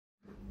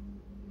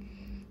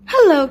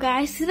Hello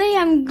guys, today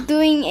I'm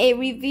doing a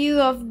review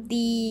of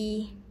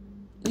the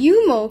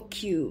Yumo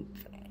cube.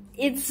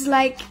 It's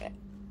like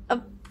a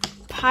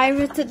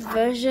pirated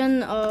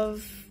version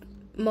of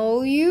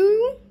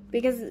Moyu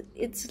because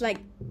it's like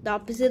the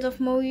opposite of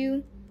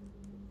Moyu,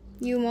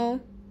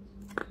 Yumo.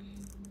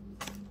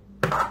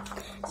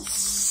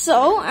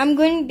 So I'm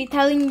going to be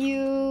telling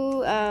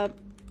you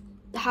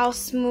how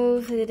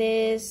smooth it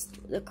is,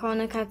 the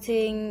corner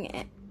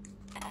cutting,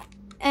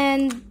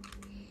 and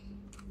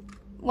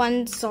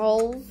one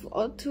solve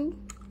or two.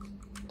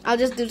 I'll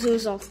just do two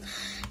solves.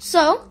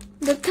 So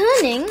the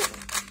turning,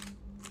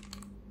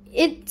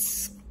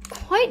 it's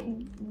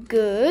quite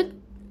good.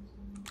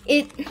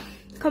 It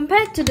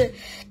compared to the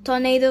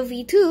Tornado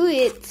V2,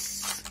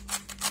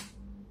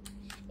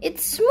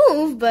 it's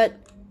smooth, but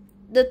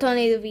the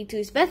Tornado V2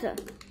 is better.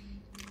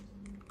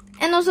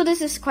 And also this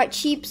is quite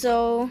cheap,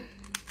 so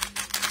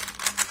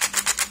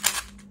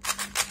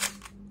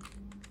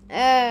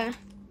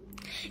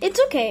it's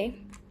okay.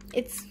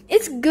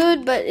 It's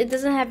good, but it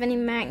doesn't have any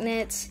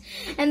magnets,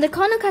 and the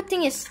corner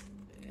cutting is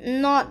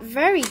not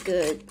very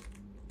good.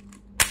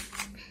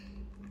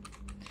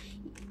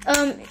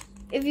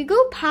 If you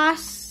go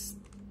past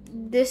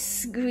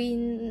this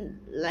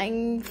green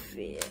length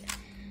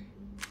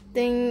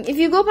thing, if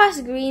you go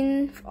past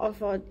green or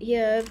for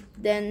here,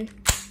 then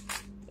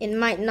it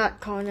might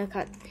not corner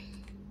cut.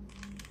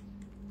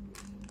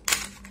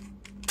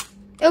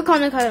 It'll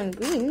corner cut on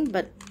green,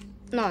 but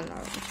not on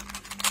orange.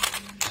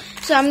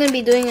 So I'm going to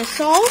be doing a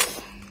solve.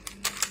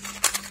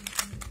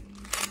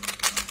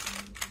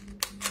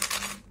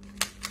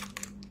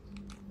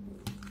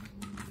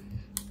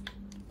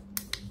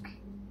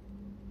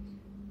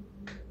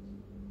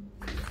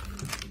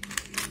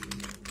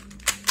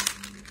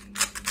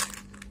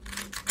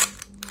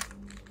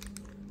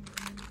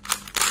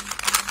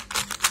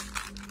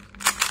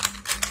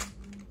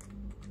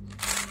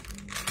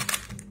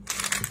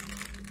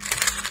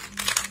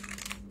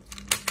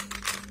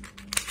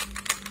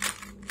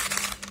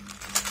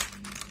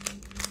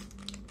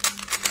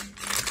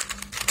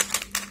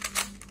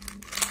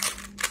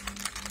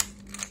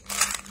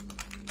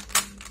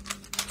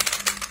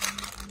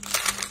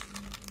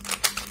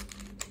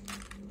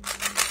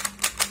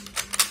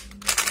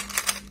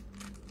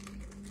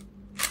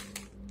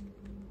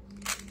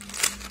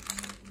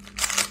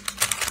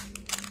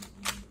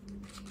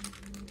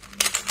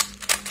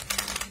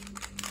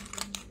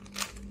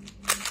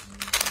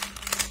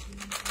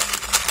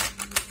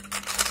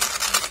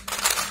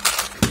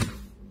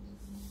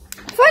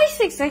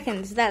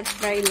 Seconds, that's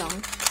very long.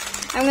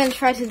 I'm going to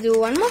try to do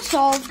one more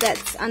solve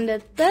that's under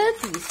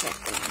 30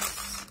 seconds.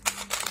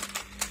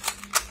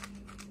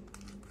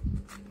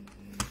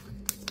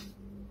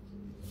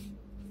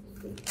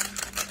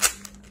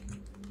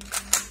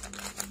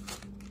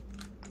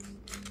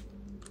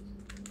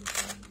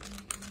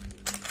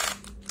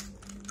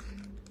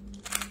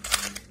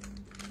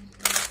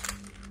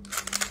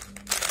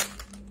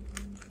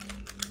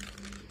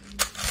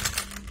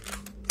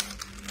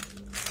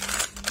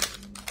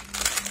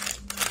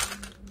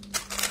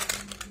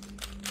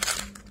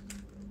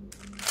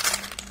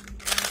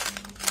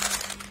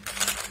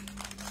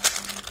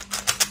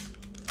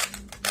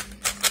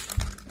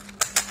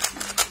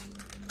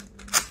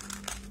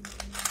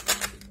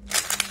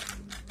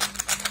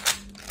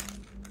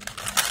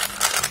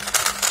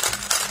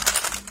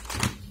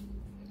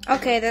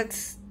 Okay,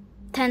 that's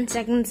 10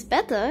 seconds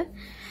better.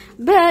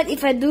 But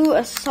if I do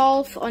a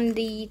solve on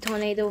the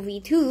Tornado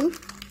V2,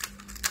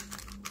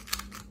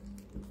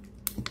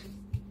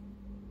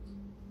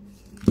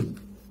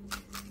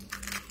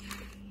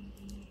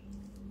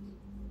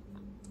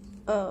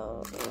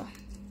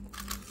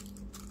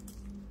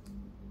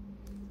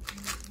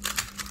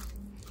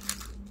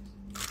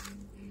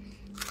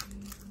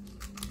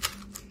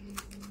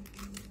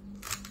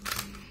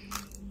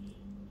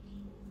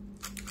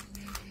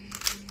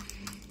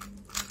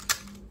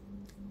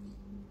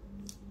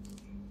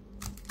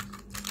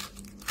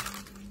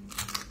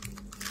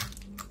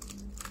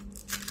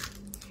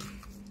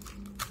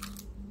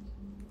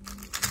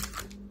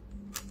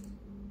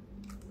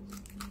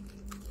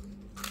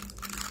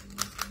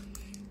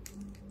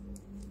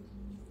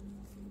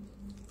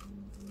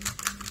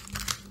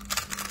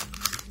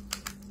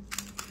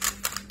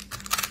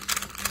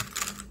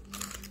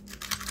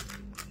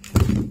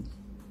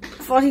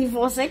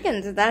 "44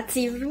 seconds, that's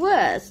even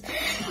worse."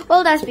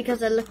 Well, that's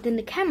because I looked in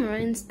the camera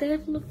instead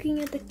of looking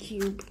at the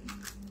cube.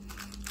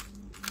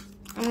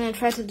 I'm gonna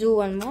try to do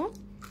one more.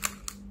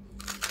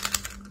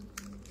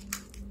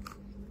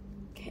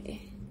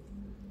 Okay.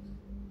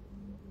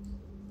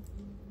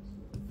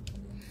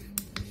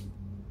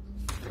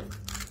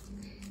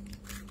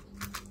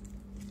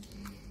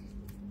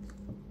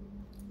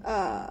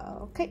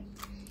 Okay.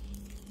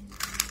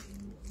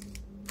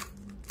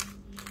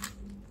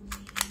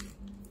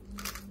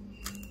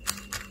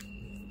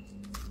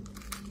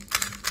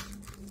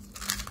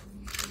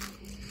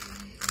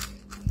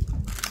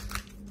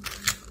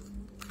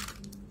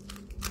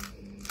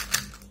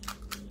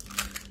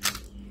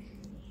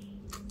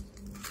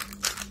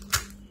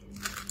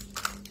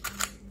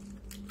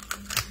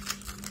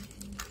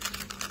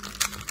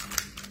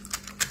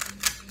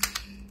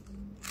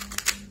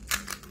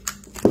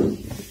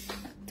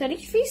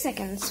 33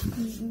 seconds.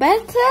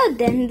 Better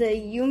than the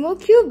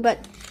Yumo cube, but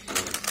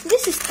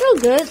this is still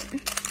good.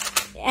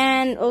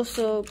 And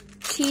also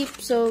cheap,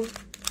 so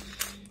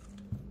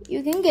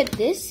you can get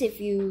this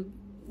if you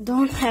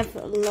don't have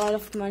a lot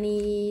of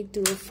money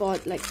to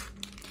afford like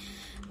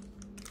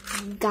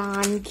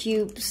GAN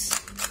cubes.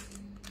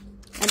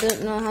 I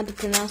don't know how to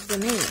pronounce the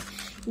name.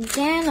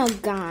 GAN or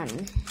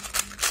GAN?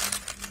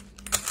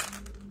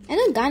 I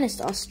know GAN is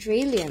the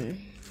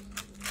Australian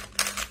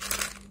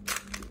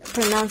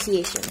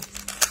pronunciation.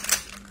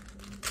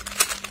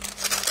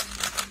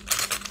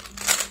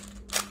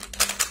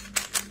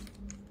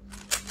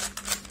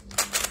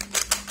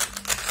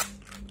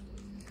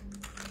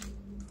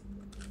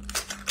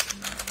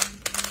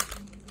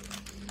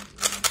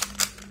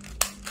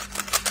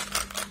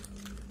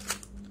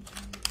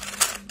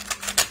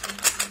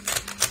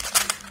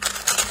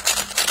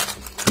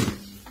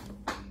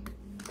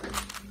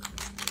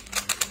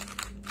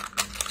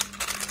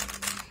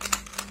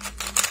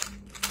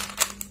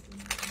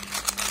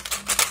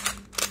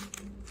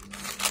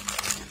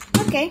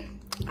 Okay,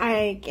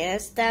 I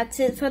guess that's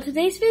it for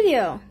today's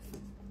video.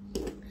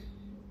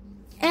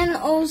 And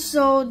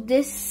also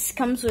this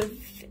comes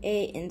with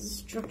a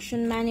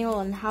instruction manual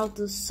on how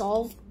to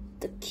solve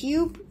the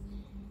cube.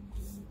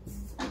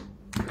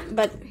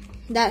 But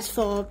that's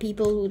for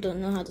people who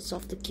don't know how to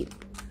solve the cube.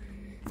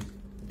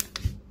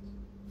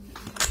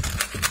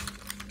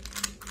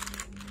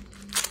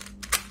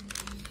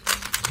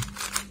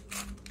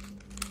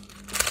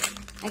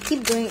 I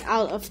keep going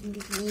out of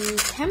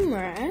the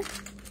camera.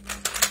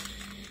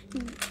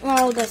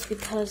 Well, that's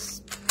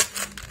because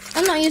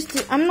I'm not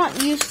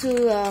used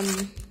to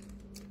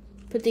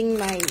putting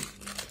my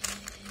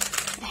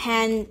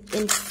hand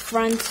in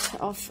front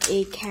of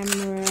a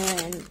camera,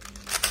 and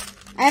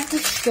I have to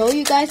show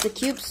you guys the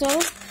cube, so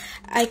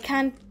I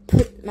can't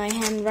put my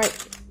hand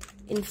right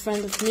in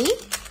front of me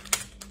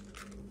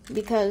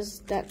because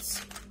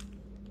that's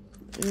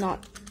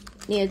not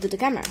near to the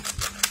camera.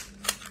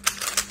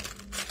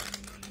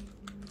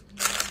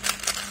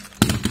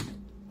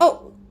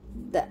 Oh,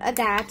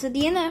 that's a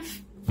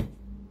DNF.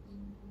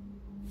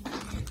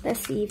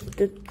 Let's see if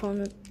the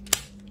corner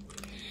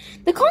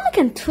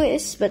can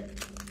twist, but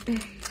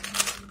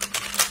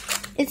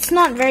it's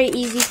not very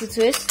easy to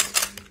twist.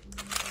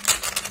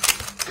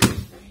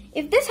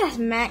 If this has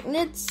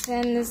magnets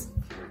and it's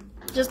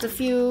just a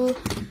few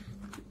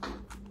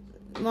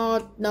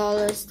more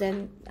dollars,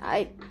 then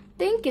I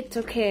think it's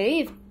okay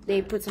if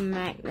they put some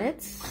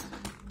magnets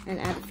and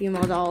add a few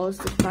more dollars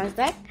to the price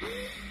tag.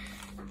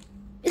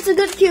 It's a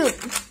good cube,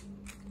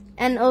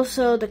 and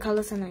also the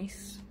colors are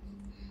nice.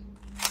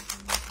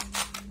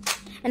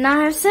 And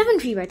now I have 7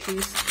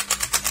 3x3s.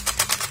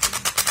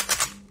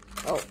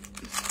 Oh,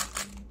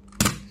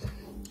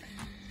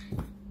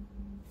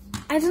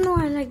 I don't know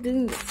why I like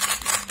doing this.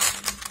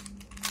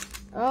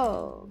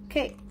 Oh,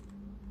 okay.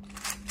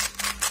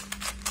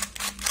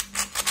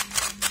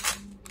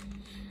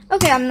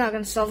 Okay, I'm not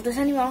gonna solve this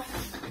anymore.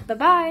 Bye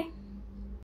bye.